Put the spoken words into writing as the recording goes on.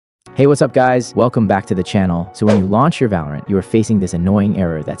Hey, what's up guys? Welcome back to the channel. So when you launch your Valorant, you are facing this annoying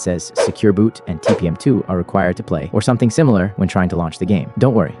error that says secure boot and TPM 2 are required to play, or something similar when trying to launch the game.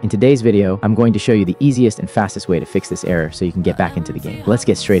 Don't worry, in today's video, I'm going to show you the easiest and fastest way to fix this error so you can get back into the game. Let's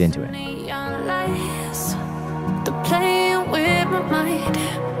get straight into it.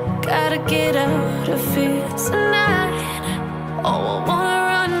 Gotta get out of here tonight. Oh, I wanna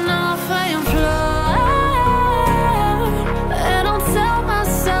run off and fly. And I'll tell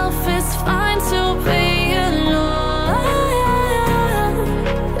myself it's fine to be alone,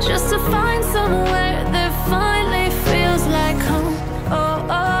 just to find somewhere that finally feels like home. Oh,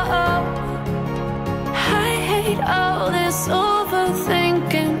 oh, oh. I hate all this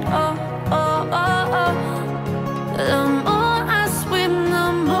overthinking. Oh, oh, oh, oh. The more I swim,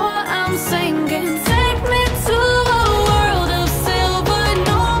 the more I'm sinking. Take me to a world of silver.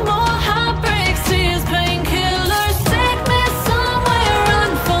 No more heartbreaks, tears, painkillers. Take me somewhere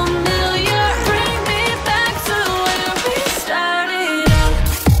unfamiliar. Bring me back to where we started out.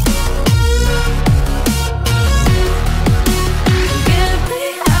 Get me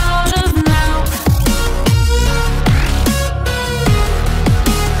out of now,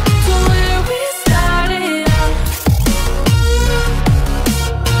 to where we started out.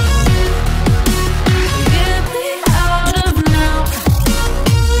 Get me out of now,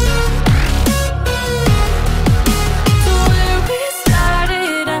 to where we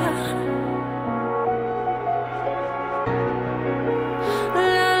started out. La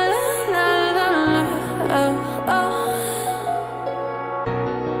la la la, oh, oh.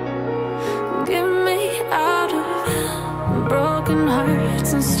 Get me out of broken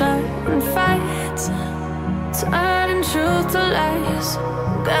hearts and starting fights, turning truth to lies.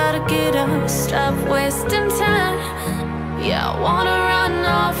 Gotta get up, stop wasting time. Yeah, I wanna run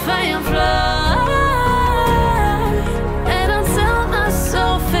off and fly. And I'll tell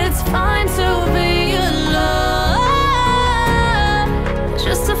myself it's fine to be alone,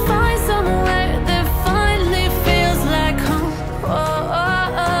 just to find somewhere that finally feels like home. Oh,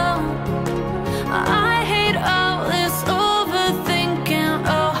 oh, oh. I hate all this overthinking.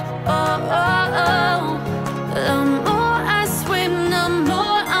 Oh, oh, oh, oh. The more I swim, the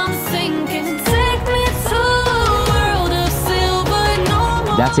more I'm sinking. Take me to a world of silver. No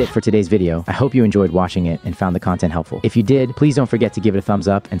more. That's it for today's video. I hope you enjoyed watching it and found the content helpful. If you did, please don't forget to give it a thumbs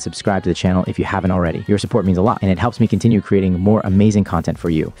up and subscribe to the channel if you haven't already. Your support means a lot, and it helps me continue creating more amazing content for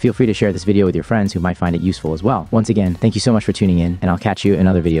you. Feel free to share this video with your friends who might find it useful as well. Once again, thank you so much for tuning in, and I'll catch you in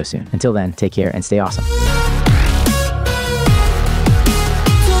another video soon. Until then, take care and stay awesome.